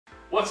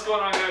What's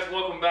going on, guys?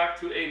 Welcome back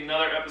to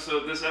another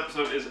episode. This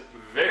episode is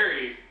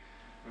very,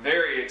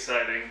 very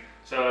exciting.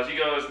 So as you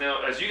guys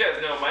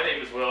know, my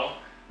name is Will.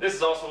 This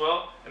is also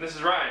Will, and this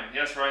is Ryan.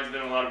 Yes, Ryan's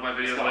been in a lot of my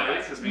videos lately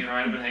because me and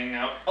Ryan have been hanging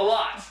out a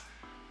lot.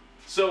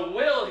 So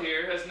Will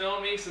here has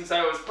known me since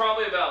I was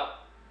probably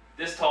about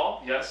this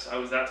tall. Yes, I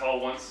was that tall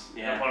once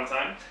upon a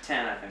time.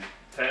 10, I think.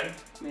 10?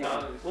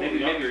 Maybe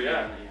younger,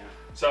 yeah.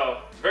 So,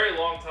 very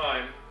long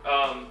time.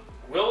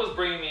 Will was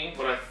bringing me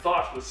what I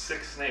thought was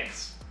 6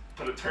 snakes,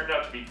 but it turned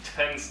out to be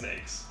 10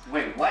 snakes.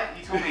 Wait, what?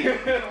 You told me.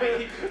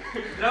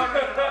 No.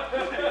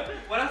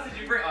 What else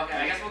did you bring? Okay,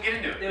 I guess we'll get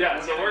into it.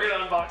 Yeah, so we're going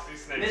to unbox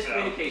these snakes now.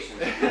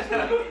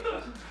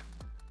 Miscommunications.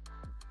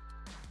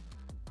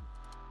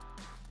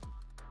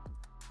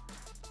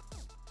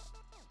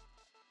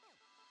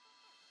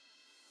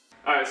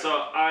 Alright, so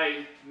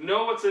I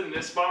know what's in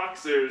this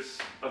box. There's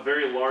a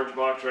very large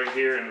box right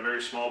here and a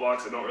very small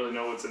box. I don't really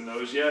know what's in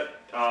those yet.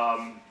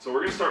 So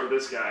we're going to start with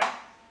this guy.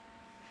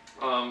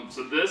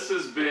 So this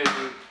has been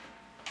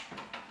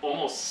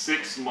almost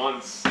 6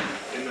 months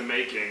in the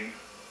making.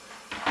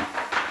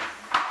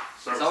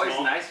 It's always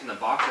nice when the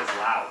box is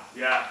loud.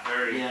 Yeah,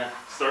 very. Yeah.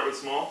 Start with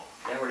small?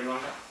 Yeah, where do you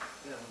want to go?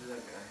 Yeah, we'll do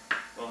that guy.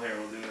 Well, here,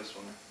 we'll do this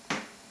one.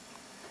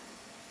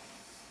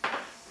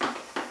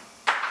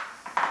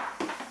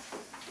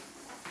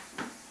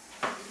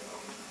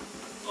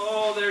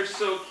 Oh, they're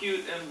so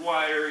cute and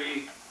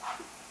wiry.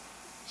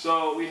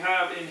 So we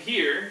have in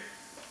here,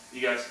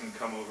 you guys can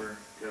come over,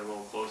 get a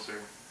little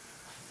closer.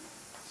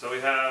 So we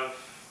have,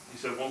 you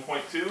said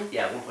 1.2?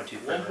 Yeah, 1.2.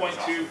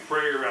 1.2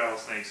 prairie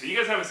rattlesnake. So you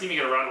guys haven't seen me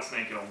get a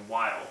rattlesnake in a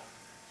while,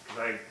 because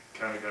I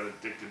kind of got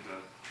addicted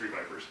to tree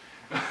vipers.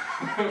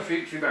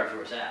 Tree vipers,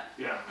 where's that?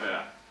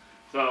 Yeah.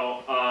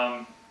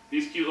 So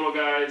these cute little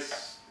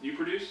guys, you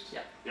produced?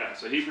 Yeah. Yeah,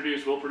 so he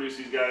produced, we'll produce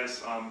these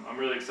guys. I'm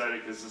really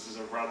excited because this is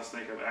a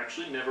rattlesnake I've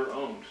actually never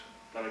owned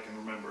that I can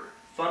remember.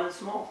 Fun and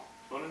small.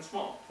 Fun and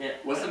small. Yeah.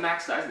 What's the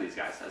max size of these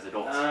guys as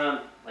adults?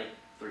 Like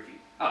 3 feet.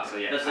 Oh, so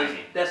yeah,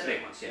 that's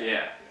big ones, yeah.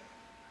 Yeah.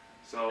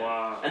 So,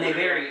 and they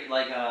vary,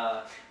 like,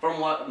 from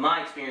what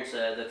my experience,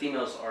 the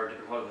females are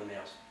different color than the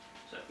males.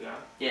 So,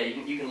 yeah,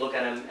 you can look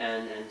at them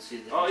and see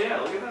the difference. Oh yeah,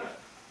 look at that.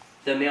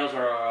 The males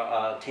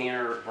are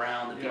tanner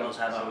brown, the females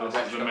have so a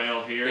this is the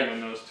male here, and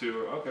then those two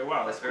are, okay,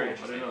 wow, that's very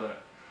cool. I didn't know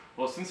that.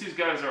 Well, since these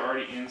guys are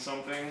already in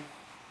something,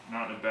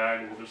 not in a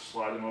bag, we'll just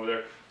slide them over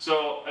there.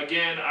 So,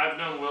 again, I've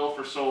known Will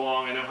for so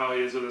long. I know how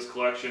he is with his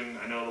collection.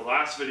 I know the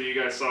last video you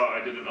guys saw,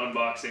 I did an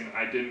unboxing.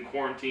 I didn't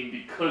quarantine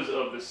because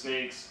of the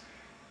snakes.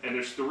 And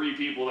there's 3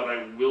 people that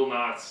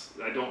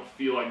I don't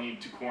feel I need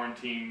to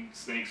quarantine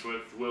snakes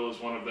with. Will is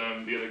one of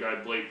them. The other guy,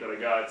 Blake, that I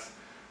got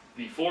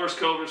the forest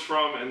cobras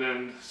from, and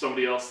then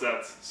somebody else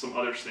that some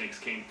other snakes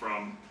came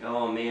from.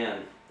 Oh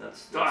man,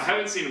 that's I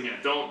haven't seen them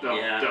yet. Don't.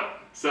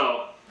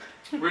 So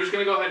we're just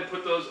gonna go ahead and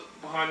put those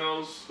behind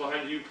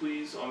you,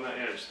 please, on that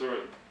edge. Throw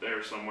it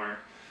there somewhere.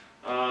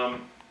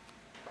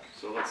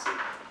 So let's see.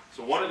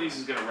 So one of these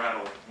is gonna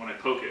rattle when I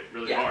poke it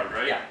really hard,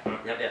 right? Yeah.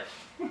 Okay.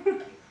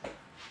 Yep.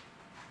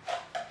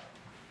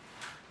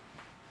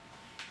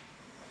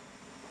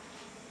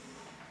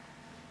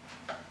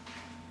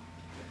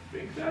 I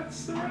think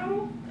that's the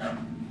rattle.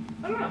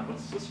 I don't know.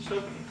 Let's just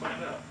open and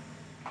find out.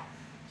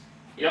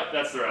 Yep,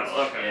 that's the rattle.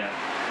 Okay. Yeah.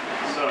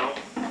 So,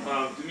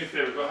 do me a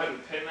favor. Go ahead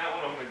and pin that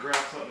one. I'm gonna grab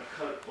something to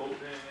cut it open.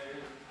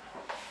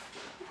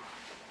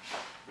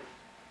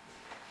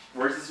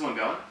 Where's this one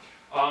going?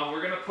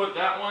 We're gonna put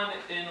that one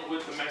in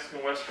with the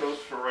Mexican West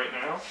Coast for right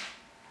now.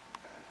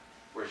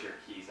 Where's your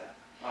keys at?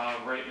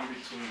 Right in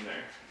between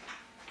there.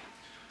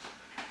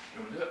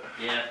 You wanna do it?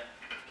 Yeah.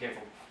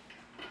 Careful.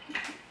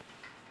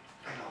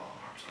 Oh,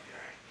 arms will be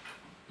alright.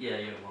 Yeah,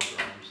 you have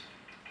longer arms.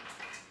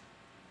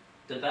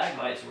 The bag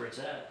bite's where it's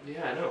at.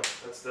 Yeah, I know.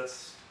 That's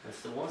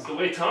the one. the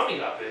way Tommy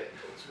got bit.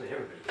 That's the way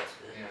everybody gets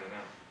bit. Yeah, I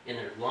know. In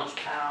their lunch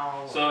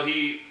pal. So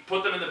he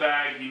put them in the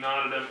bag, he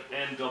knotted them,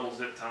 and double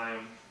zip tie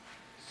them.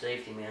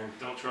 Safety, man.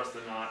 Don't trust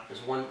the knot.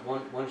 There's one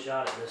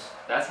shot at this.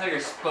 That's how you're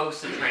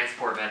supposed to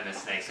transport venomous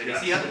snakes. So if you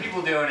see other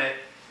people doing it,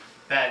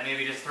 that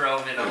maybe just throw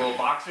them in a little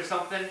box or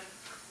something,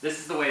 this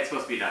is the way it's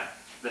supposed to be done.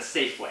 The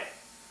safe way.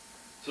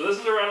 So this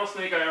is a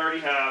rattlesnake I already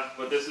have,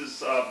 but this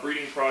is a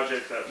breeding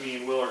project that me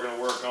and Will are going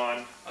to work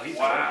on. Oh, he's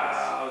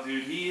wow,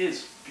 dude, he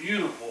is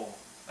beautiful.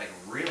 Like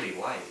really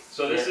white.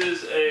 So this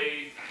is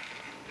a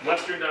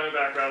Western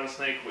Diamondback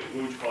rattlesnake. What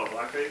would you call it,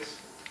 blackface?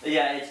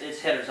 Yeah, it's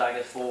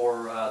heterozygous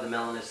for the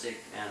melanistic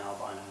and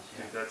albinos.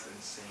 Yeah. Dude, that's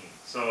insane.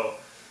 So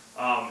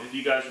if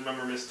you guys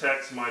remember Miss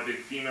Tex, my big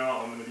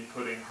female, I'm going to be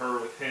putting her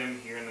with him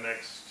here in the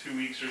next 2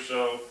 weeks or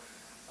so.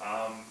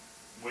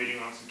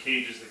 Waiting on some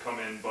cages to come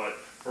in, but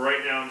for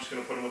right now I'm just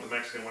going to put them with the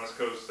Mexican West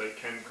Coast. They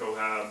can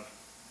cohab.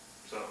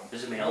 So.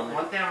 There's a male in there.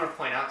 One thing I want to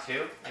point out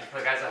too, and for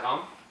the guys at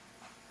home,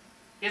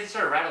 he hasn't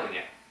started rattling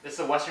yet. This is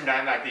a Western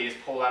Diamondback that he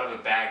just pulled out of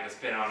a bag that's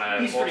been on a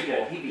He's pretty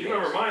good. You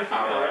remember my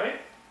female, right?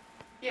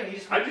 Yeah, he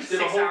just I went just did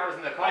 6 hours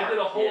in the car. I did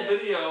a whole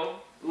video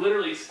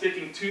literally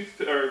sticking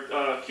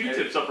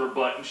Q-tips up her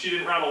butt, and she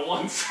didn't rattle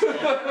once.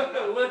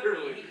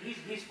 Literally.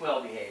 He's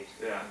well behaved.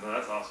 Yeah, no,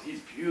 that's awesome. He's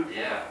beautiful.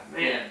 Yeah,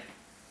 man.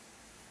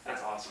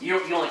 You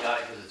only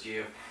got it because it's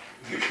you.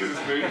 Because it's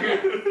big.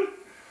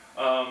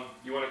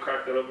 You want to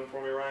crack that open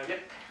for me, Ryan? Yep.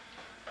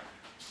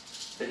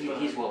 But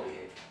he's well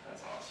behaved.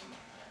 That's awesome.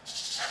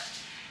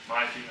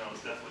 My female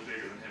is definitely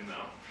bigger than him,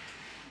 though.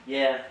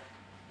 Yeah.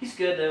 He's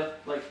good, though.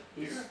 Like,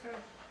 he's...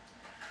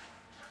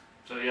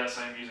 So yes,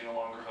 I am using a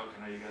longer hook.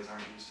 I know you guys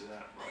aren't used to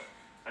that, but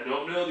I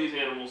don't know these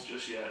animals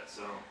just yet,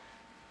 so...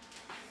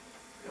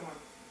 Come on,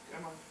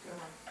 come on, come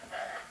on.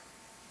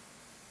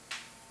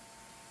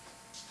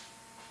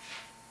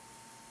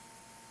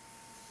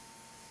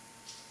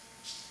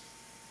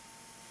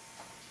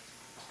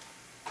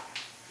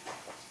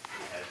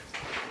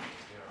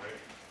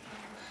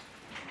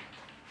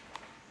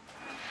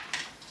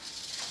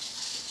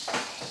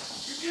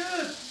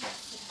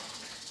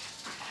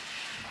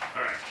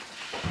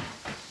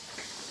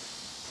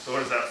 So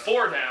what is that?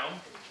 4 down.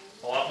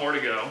 A lot more to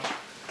go.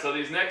 So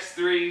these next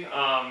 3,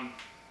 I'm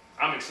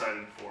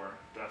excited for,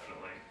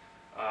 definitely.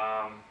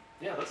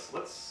 Yeah, let's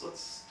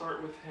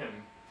start with him.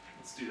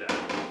 Let's do that.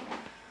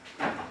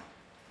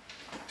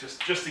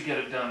 Just to get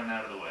it done and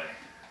out of the way.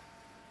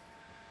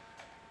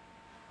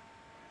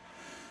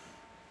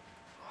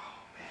 Oh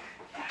man,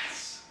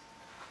 yes.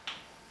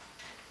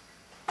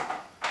 There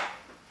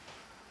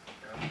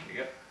you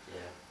go.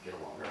 Yeah, get a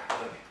longer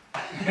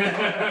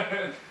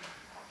hook.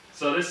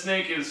 So this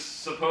snake is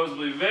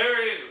supposedly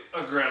very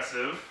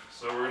aggressive,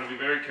 so we're going to be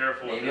very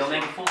careful. Maybe he'll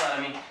make a fool out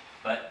of me,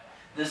 but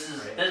this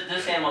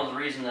animal is the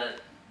reason that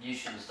you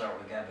shouldn't start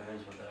with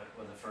gaboons with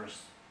the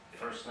first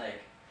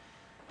snake.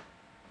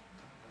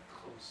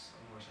 Close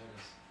on where his head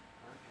is.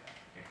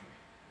 Here, come here.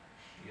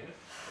 You get it?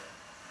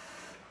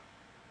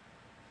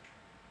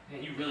 Yeah,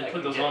 you really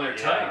put those on there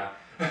tight.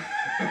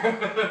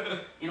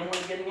 You don't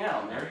want it getting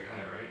out, man. There you go.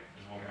 Yeah, right.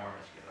 There's one more.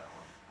 Let's get that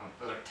one.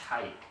 Those are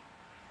tight.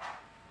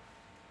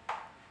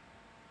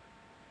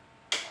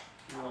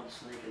 You want the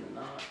snake in the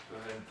knot. Go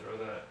ahead and throw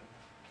that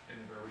in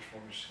the garbage for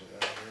me. Just get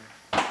that out of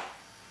here.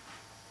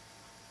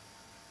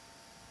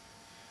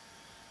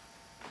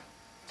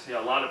 So yeah,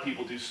 a lot of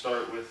people do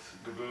start with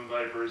gaboon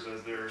vipers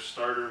as their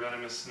starter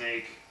venomous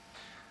snake.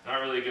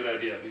 Not really a good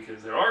idea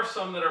because there are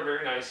some that are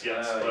very nice,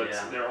 yes, but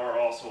yeah. there are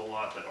also a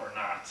lot that are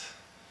not.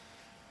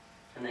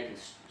 And they can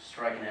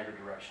strike in every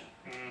direction.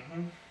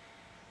 Mm-hmm.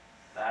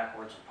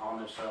 Backwards upon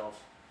themselves.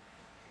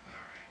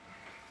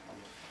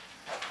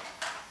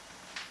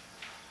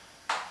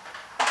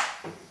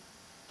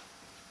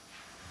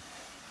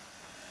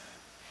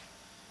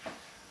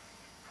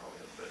 Probably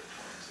have better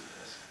times than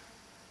this.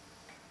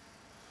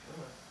 Come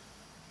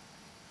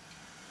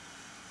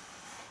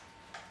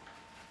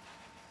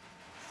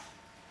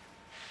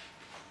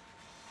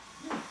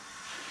on.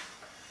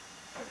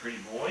 My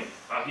pretty boy.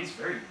 Wow, he's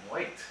very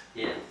white.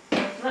 Yeah.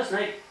 Nice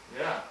snake.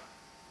 Yeah.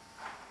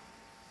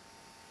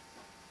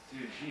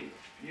 Dude, he is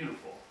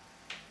beautiful.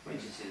 Where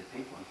did you see the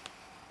pink one?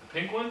 The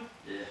pink one?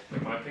 Yeah.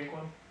 Like my pink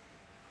one?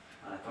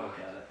 I have to look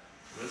at it.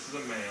 This is a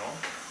male.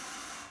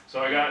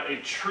 So I got a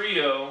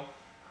trio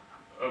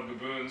of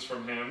gaboons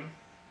from him.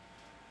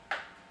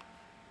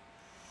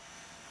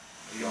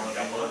 You want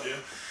to upload you?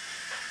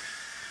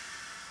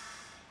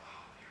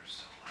 Oh, you're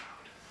so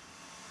loud.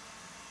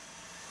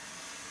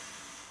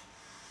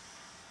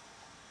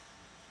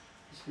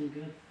 He's been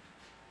good.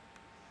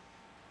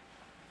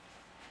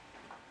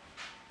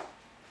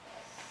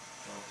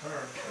 Don't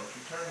turn. Don't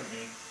you turn at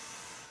me.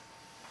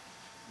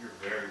 You're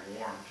very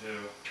warm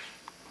too.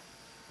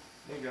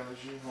 There you go,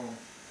 let's you home.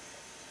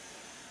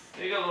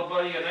 There you go, little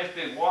buddy. A nice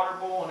big water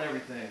bowl and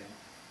everything.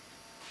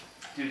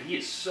 Dude, he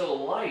is so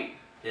light.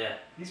 Yeah.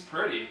 He's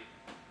pretty.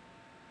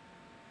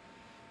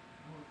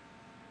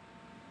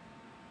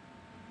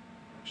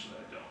 Actually,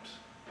 I don't.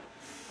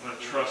 I'm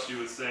gonna trust you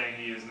with saying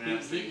he is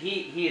nasty.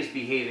 He is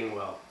behaving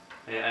well.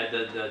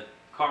 The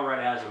car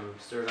ride has him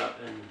stirred up,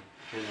 and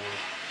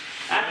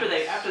after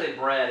they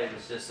bred, it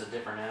was just a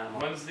different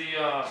animal. When's the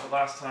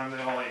last time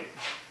they all ate?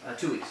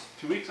 2 weeks.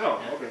 2 weeks? Oh,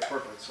 Yeah. okay,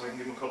 perfect. So I can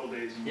give them a couple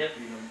days and Yep.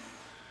 feed them.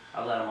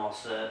 I let them all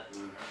sit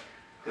and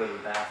go to the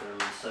bathroom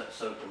and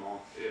soak them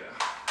all. Yeah.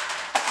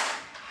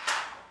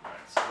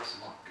 Alright, so this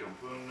is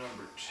gaboon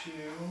number 2.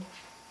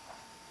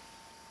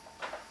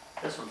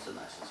 This one's the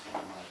nicest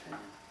one in my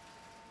opinion.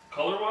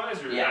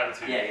 Color-wise or Yeah,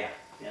 attitude?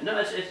 yeah. No,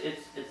 it's a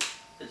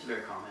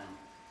very calm animal.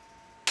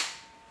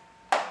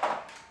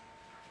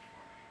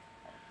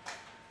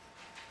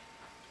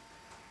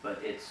 But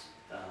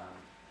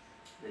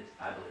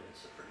I believe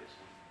it's the prettiest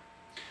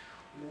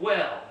one.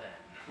 Well then.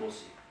 We'll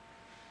see.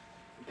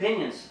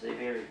 Opinions, they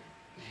vary.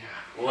 Yeah.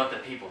 We'll let the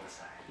people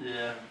decide.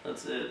 Yeah,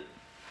 that's it.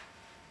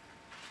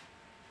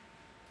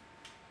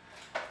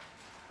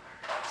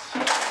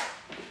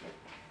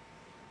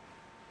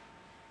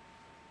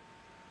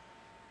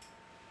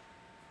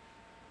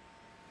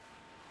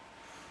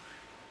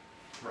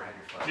 Right on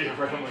your foot. Yeah,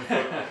 right on my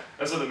foot.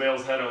 That's what the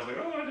male's head. I was like,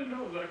 oh, I didn't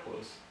know it was that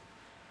close.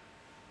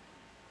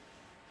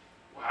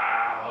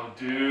 Wow,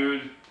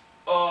 dude.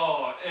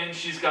 Oh, and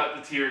she's got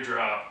the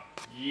teardrop.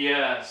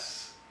 Yes.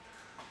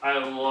 I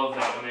love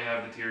that when they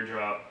have the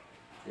teardrop.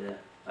 Yeah,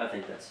 I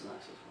think that's the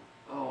nicest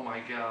one. Oh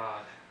my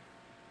god.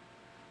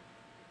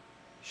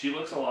 She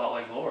looks a lot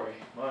like Lori,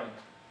 mine.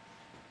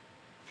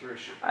 Very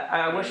sure.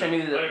 I wish I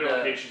knew I don't know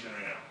what the cage she's in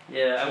right now.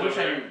 yeah. I So wish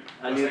there-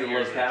 I knew the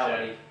yours is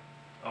locality.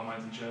 Oh,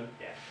 mine's in shed?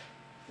 Yeah.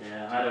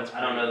 Yeah, Dude, that's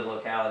I don't know pretty. the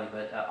locality,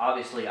 but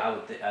obviously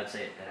I'd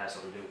say it has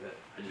something to do with it.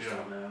 I just Yeah.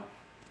 don't know.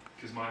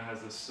 Because mine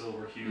has the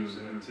silver hues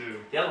in it too.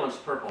 The other one's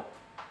purple.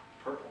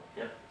 Purple.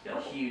 Yep, it's got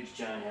a huge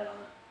giant head on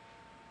it.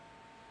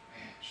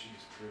 Man,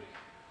 she's pretty.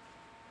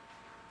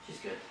 She's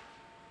good.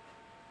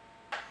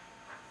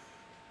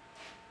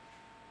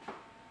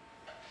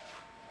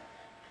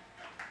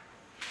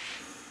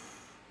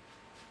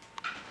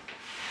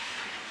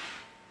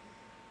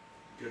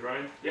 Good,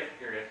 Ryan? Yep,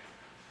 you're good.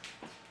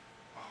 Oh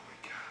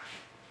my god.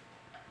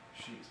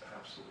 She's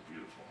absolutely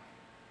beautiful.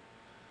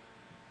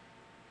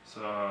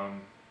 So,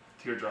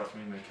 teardrops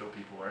mean they kill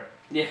people, right?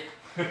 Yeah,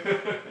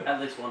 at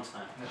least one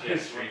time. She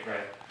has street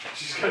cred.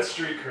 She's got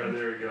street cred,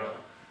 there we go.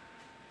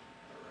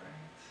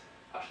 Alright.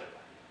 I'll show you.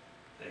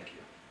 Thank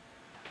you.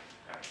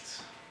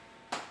 Alright.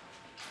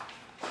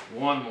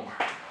 One more.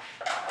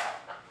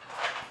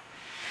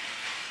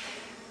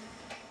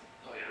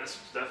 Oh yeah, this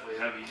one's definitely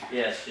heavy.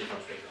 Yeah, she's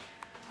much bigger.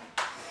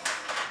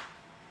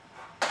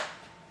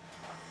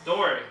 Don't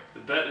worry,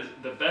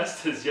 the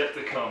best is yet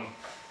to come. Let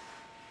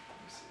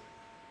me see.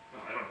 Oh,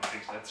 I don't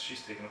think that's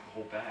she's taking up the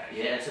whole bag.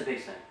 Yeah, it's a big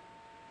thing.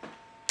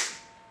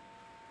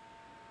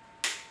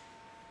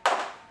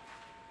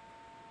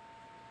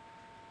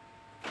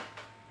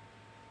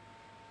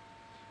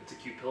 It's a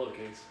cute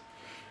pillowcase.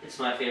 It's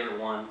my favorite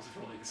one. Is it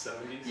from like the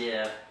 70s?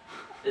 Yeah,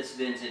 it's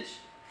vintage.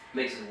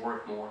 Makes it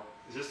worth more.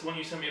 Is this the one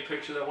you sent me a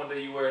picture that one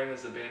day you wearing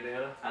as a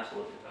bandana?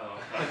 Absolutely. Oh,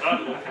 I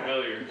thought it looked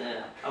familiar.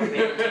 Yeah, a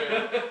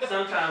bandana,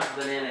 sometimes a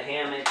banana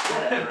hammock,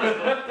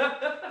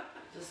 whatever.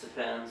 Just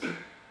depends.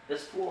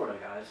 It's Florida,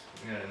 guys.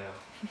 Yeah, I know.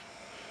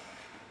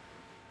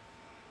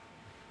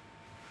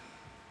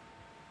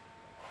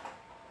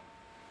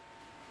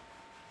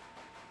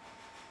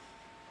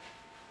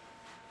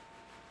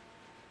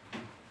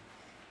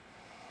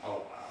 Oh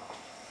wow.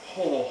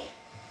 Oh.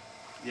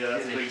 Yeah,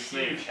 that's It's a big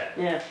snake. huge head.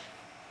 Yeah.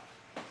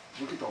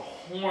 Look at the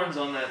horns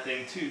on that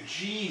thing too.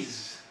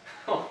 Jeez.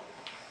 Oh.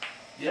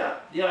 Yeah,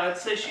 I'd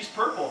say she's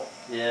purple.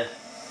 Yeah.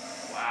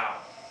 Wow.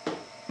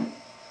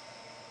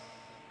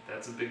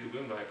 That's a big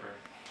baboon viper.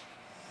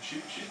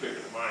 She's bigger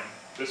than mine.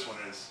 This one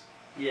is.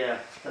 Yeah,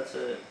 that's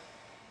it.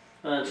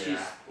 She's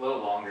Yeah, a little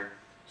longer.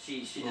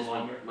 she just little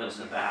longer? went to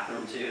the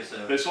bathroom too,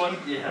 so This one?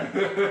 yeah.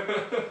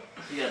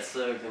 She got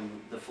soaked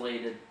and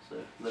deflated, so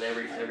but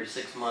every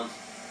 6 months.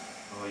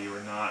 Oh, you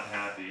were not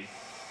happy.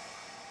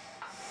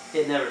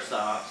 It never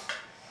stops.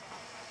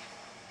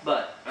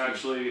 But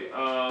Actually,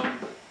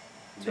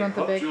 Do you want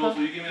the big Jules, hook?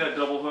 will you give me that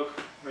double hook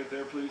right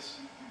there, please?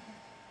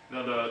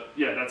 No,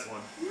 yeah, that's the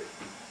one.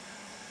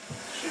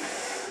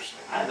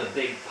 I have a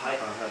big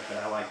python hook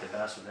that I like the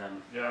best with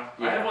them. Yeah.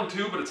 I Yeah. have one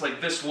too, but it's like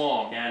this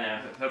long. Yeah, I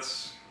know.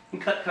 That's. You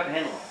can cut the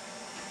handle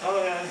off.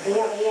 Oh yeah.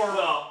 Or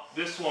well,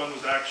 this one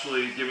was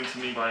actually given to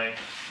me by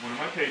one of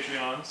my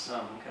Patreons.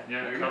 Oh, okay.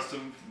 Yeah, There you go.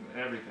 custom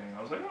everything.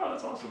 I was like, oh,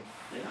 that's awesome.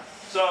 Yeah.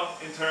 So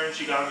in turn,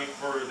 she got me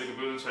for the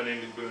baboon, so I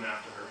named the baboon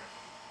after her.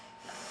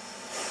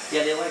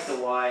 Yeah, they like the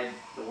wide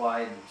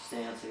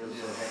stance. It goes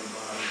to the head and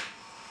bottom.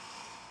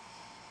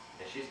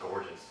 Yeah, she's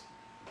gorgeous.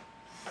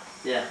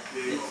 Yeah.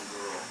 Big it's-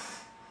 old girl.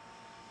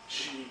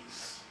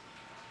 Jeez.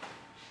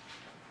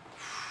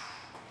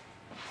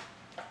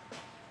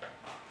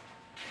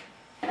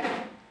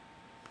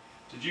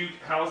 Did you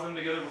house them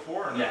together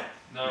before or no? No.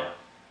 No. No.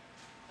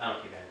 I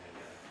don't keep anything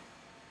together.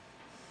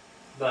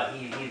 But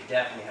he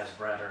definitely has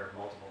bred her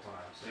multiple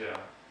times. Yeah.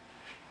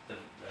 The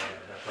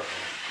purple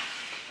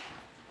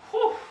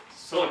Whew.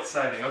 So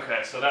exciting.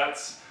 Okay, so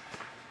that's.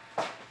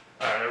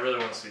 Alright, I really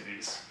want to see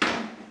these.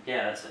 one.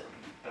 Yeah, that's it.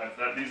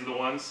 These are the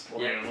ones?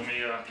 Well, Yeah. hang on, let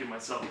me give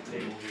myself a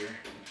table here.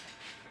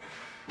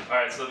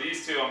 Alright, so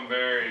these two I'm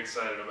very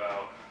excited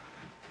about.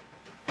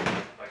 If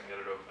I can get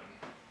it open.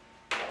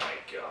 Oh my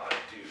god,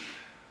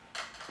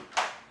 dude.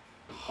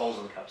 Holes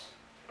in the cups.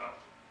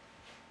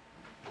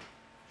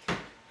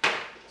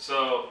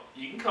 So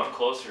you can come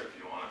closer if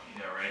you want,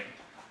 right?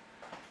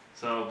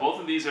 So both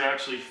of these are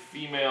actually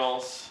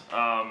females.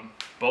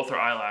 Both are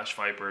eyelash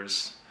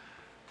vipers.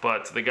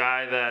 But the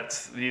guy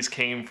that these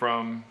came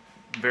from,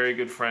 very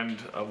good friend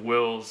of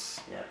Will's.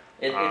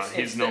 Yeah.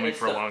 He's known me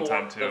for a long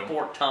time, too. The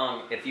forked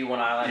tongue, if you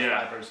want eyelash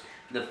Yeah. vipers,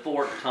 the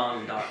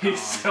forkedtongue.com. He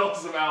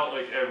sells them out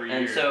like every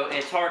And year. so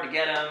it's hard to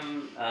get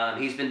him.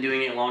 He's been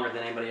doing it longer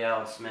than anybody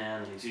else,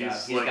 man. He's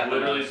He's like got the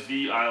literally nose.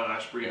 the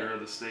eyelash breeder Yeah. of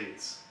the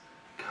States.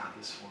 God,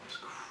 this one is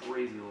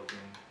crazy looking.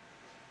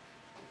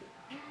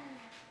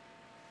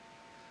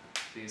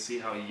 So you can see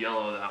how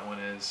yellow that one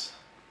is.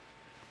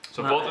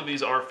 So both of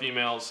these are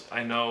females.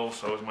 I know,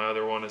 so is my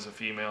other one is a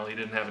female. He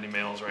didn't have any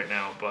males right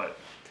now, but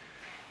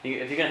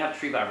If you're gonna have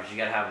tree vipers, you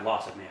gotta have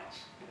lots of males.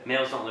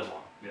 Males don't live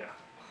long. yeah.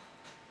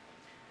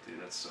 Dude,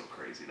 that's so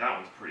crazy. That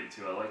one's pretty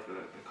too. I like the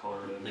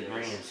color of it. The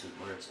green is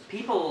where it's.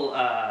 People,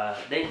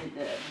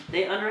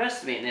 they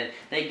underestimate it.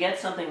 They get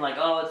something like,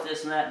 oh, it's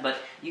this and that, but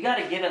you got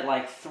to give it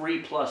like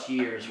 3+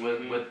 years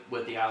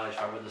with the eyelash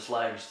fiber, with the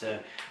slugs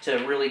to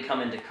really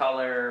come into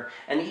color.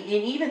 And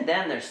even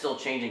then, they're still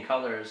changing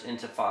colors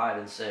into 5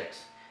 and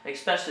 6,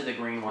 especially the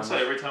green ones.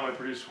 That's why every time I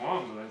produce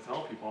swands, and I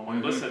tell people, I'm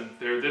like, listen,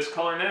 they're this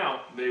color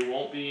now. They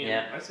won't be.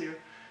 Yeah. I see her.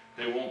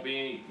 They won't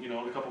be, you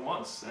know, in a couple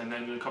months, and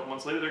then a couple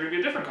months later they're gonna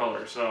be a different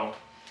color. So,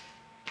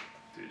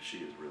 dude, she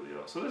is really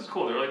awesome. So this is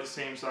cool. They're like the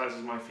same size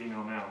as my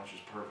female now, which is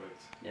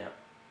perfect. Yeah.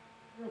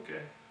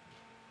 Okay.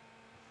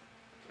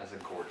 That's a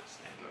gorgeous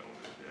snake.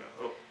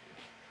 Yeah. Oh.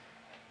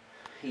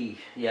 He's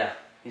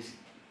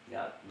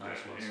got nice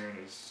ones. Aaron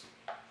is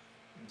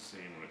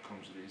insane when it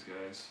comes to these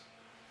guys.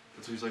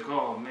 That's why he's like,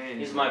 oh man.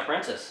 He's my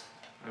princess.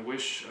 I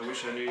wish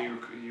I knew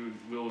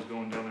Will was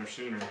going down there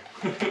sooner.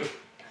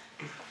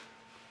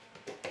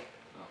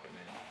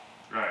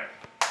 Right.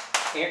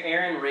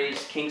 Aaron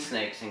raised king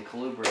snakes and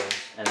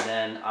colubras, and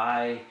then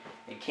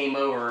it came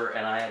over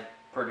and I had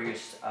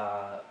produced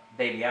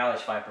baby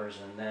eyelash vipers,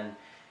 and then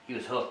he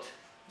was hooked.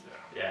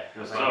 Yeah. He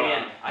was like,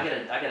 man, I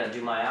gotta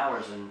do my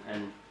hours,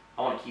 and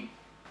I want to keep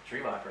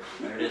tree vipers.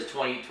 There it is,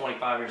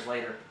 25 years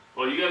later.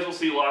 Well, you guys will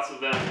see lots of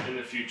them in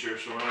the future,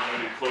 so we're not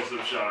going to do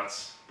close-up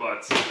shots.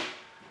 But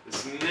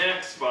this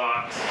next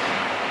box,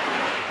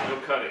 no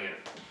cutting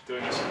it.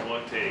 Doing this in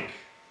one take,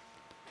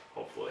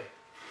 hopefully.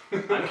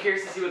 I'm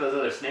curious to see what those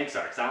other snakes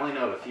are, because I only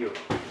know of a few of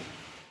them.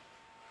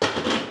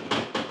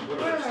 What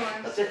are those?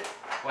 That's it.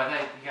 Well, I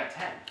thought you got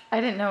 10.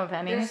 I didn't know of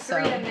any, There's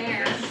so. 3 in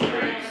there. There's 3 3.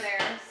 over there.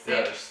 Yeah, 6,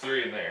 there's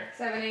 3 in there.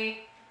 7,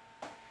 8.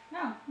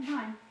 No,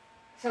 9.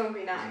 So it would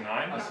be 9.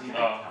 9? Oh, so you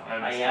Oh,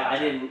 I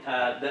didn't.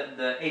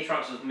 The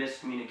Aatrox was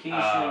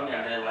miscommunication, okay.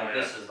 and then like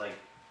this is like.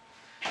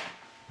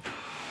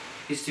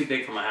 He's too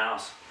big for my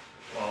house.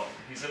 Well,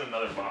 he's in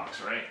another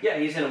box, right? Yeah,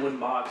 he's in a wooden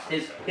box.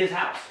 His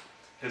house.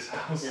 His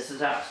house. This is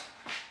his house.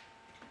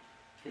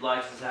 He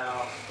likes his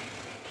house.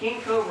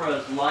 King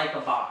Cobras like a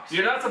box.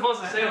 You're not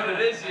supposed to say what it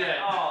is yet.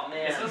 Oh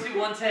man. It's supposed to be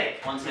one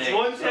take. One take. It's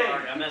one take.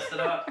 Sorry, I messed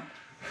it up.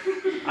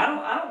 I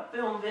don't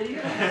film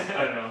videos.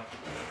 I know.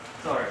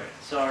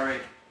 Sorry.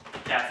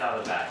 Cat's out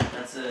of the bag.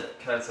 That's it.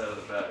 Cat's out of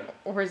the bag.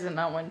 Or is it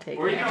not one take?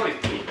 Or you can always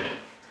bleep it.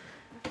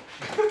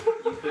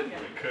 You could. We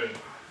could.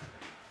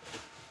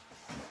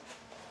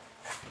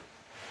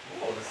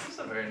 Oh, this is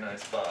a very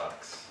nice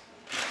box.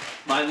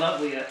 My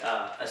lovely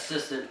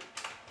assistant,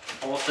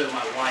 also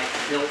my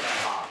wife, built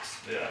that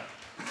box. Yeah.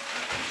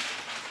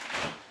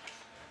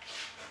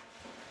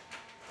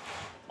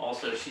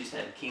 Also, she's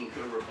had King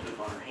Cobra poop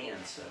on her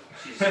hands, so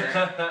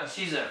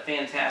she's a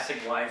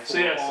fantastic wife for So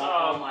yes,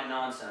 all my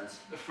nonsense.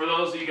 For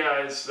those of you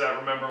guys that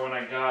remember when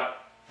I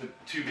got the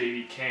 2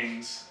 baby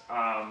kings,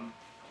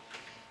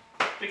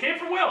 they came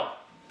from Will,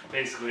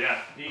 basically,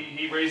 yeah.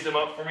 He raised them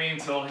up for me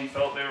until he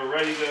felt they were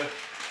ready to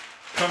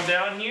come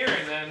down here,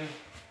 and then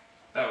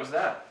that was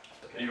that.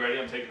 Okay. Are you ready?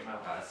 I'm taking them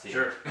out. Let's see.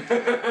 Sure.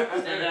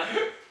 Stand up.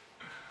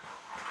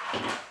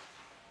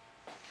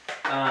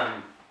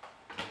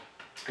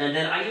 And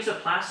then I use a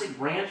plastic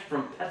branch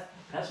from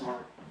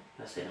PetSmart.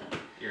 That's it.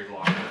 Ears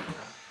locked. Oh,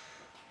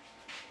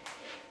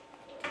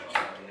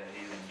 yeah,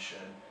 he's in the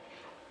shed.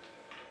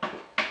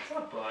 What's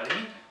up,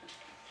 buddy?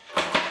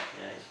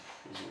 Yeah,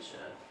 he's in the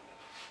shed.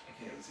 I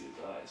can't even see his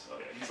eyes. Oh,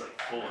 yeah, he's like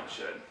full on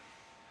shed.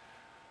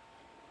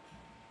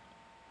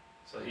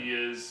 So he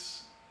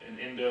is an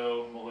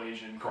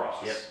Indo-Malaysian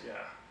cross. Yep. Yeah.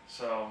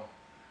 So,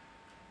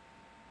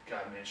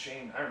 God, man,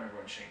 Shane, I remember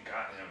when Shane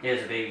got him. He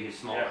has a baby who's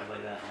small Yeah.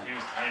 like that. He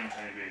was a tiny,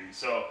 tiny baby.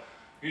 So,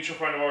 mutual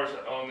friend of ours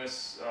owned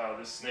this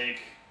this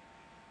snake.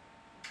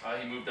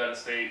 He moved out of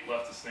state,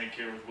 left the snake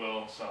here with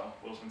Will. So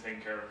Will's been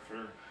taking care of it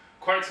for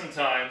quite some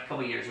time. A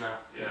couple years now.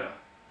 Yeah.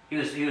 He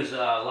was a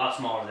lot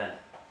smaller then.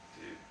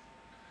 Dude,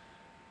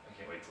 I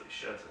can't wait till he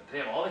sheds it.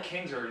 Damn, all the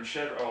kings are in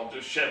shed. Oh,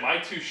 just shed. My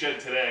 2 shed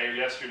today or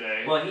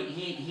yesterday. Well,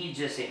 he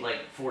just ate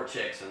like 4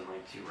 chicks and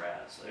like 2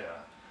 rats. So.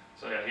 Yeah.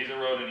 So yeah, he's a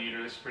rodent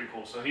eater. This is pretty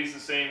cool. So he's the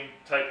same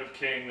type of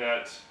king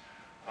that.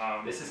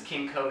 This is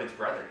King COVID's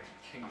brother.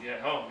 King.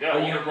 Yeah. Oh yeah. Oh,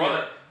 older your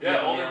brother. Yeah,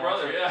 yeah, older yeah,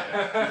 brother. also.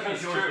 Yeah.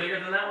 Is yours bigger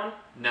than that one?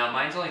 No,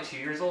 mine's only 2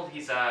 years old.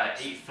 He's 8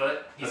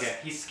 foot. Okay.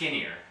 He's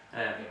skinnier.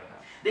 Yeah.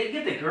 They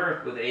get the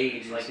girth with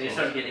age. Like they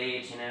start to get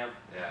age, you know.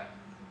 Yeah.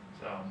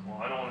 So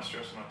well, I don't want to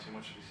stress him out too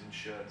much if he's in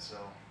shed.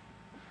 So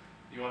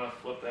you want to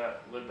flip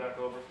that lid back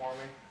over for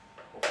me?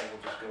 Hopefully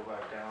we'll just go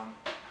back down.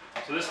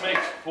 So this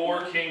makes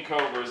 4 king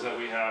cobras that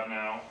we have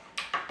now.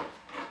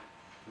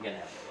 I'm gonna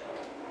have to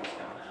he's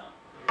coming out.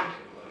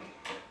 Okay, buddy.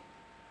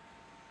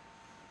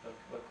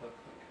 Look.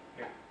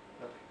 Here,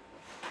 look.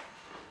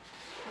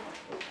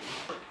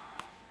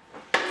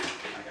 I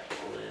got the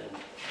lid.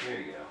 There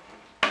you go.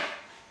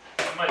 I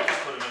might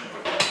just put him in the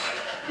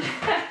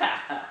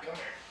Come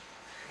here.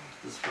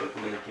 Just put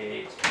him in the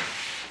cage.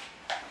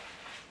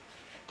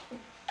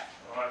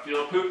 Oh, I feel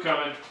a poop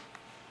coming.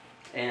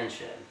 And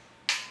shed.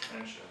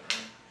 And shit,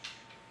 right?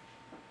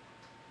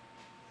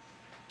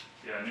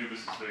 Yeah, Anubis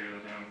is bigger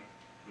than him.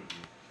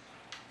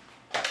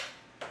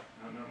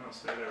 No,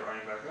 stay there,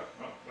 Ryan, back up.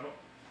 Oh, no.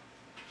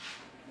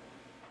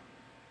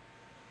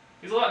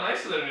 He's a lot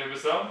nicer than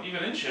Anubis though,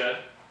 even in shed.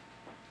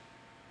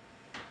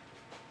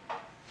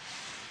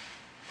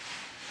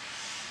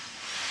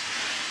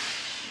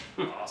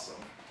 Awesome.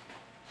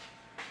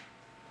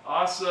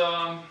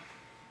 Awesome.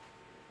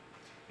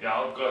 Yeah,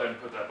 I'll go ahead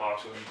and put that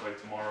box with him like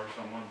tomorrow or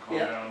something. Calm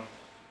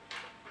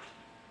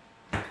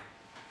down.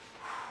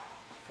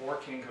 4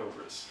 king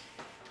cobras.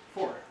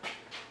 4.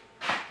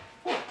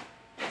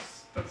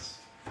 That's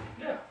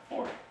yeah,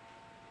 4.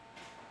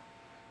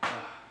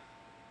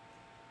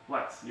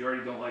 What? You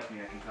already don't like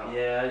me, I can tell.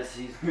 Yeah,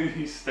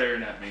 he's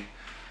staring at me.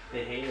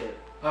 they hate it.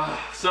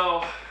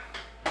 So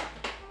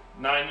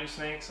 9 new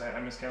snakes. I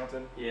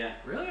miscounted. Yeah.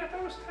 Really? I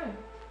thought it was 10. 1,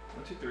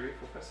 2, 3,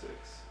 4, 5, 6,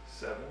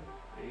 7,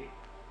 8,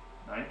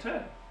 9,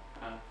 10.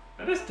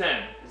 That is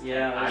 10.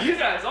 Yeah. You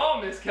guys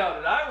all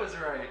miscounted. I was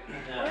right.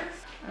 Yeah.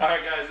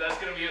 Alright guys, that's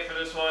going to be it for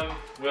this one.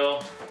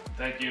 Will,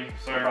 thank you.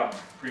 Sorry. No problem.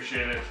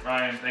 Appreciate it.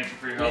 Ryan, thank you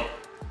for your help.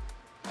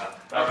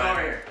 I'll come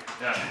over here.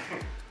 Yeah.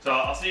 So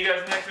I'll see you guys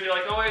in the next video.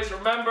 Like always,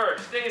 remember,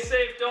 stay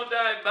safe, don't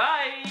die.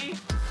 Bye!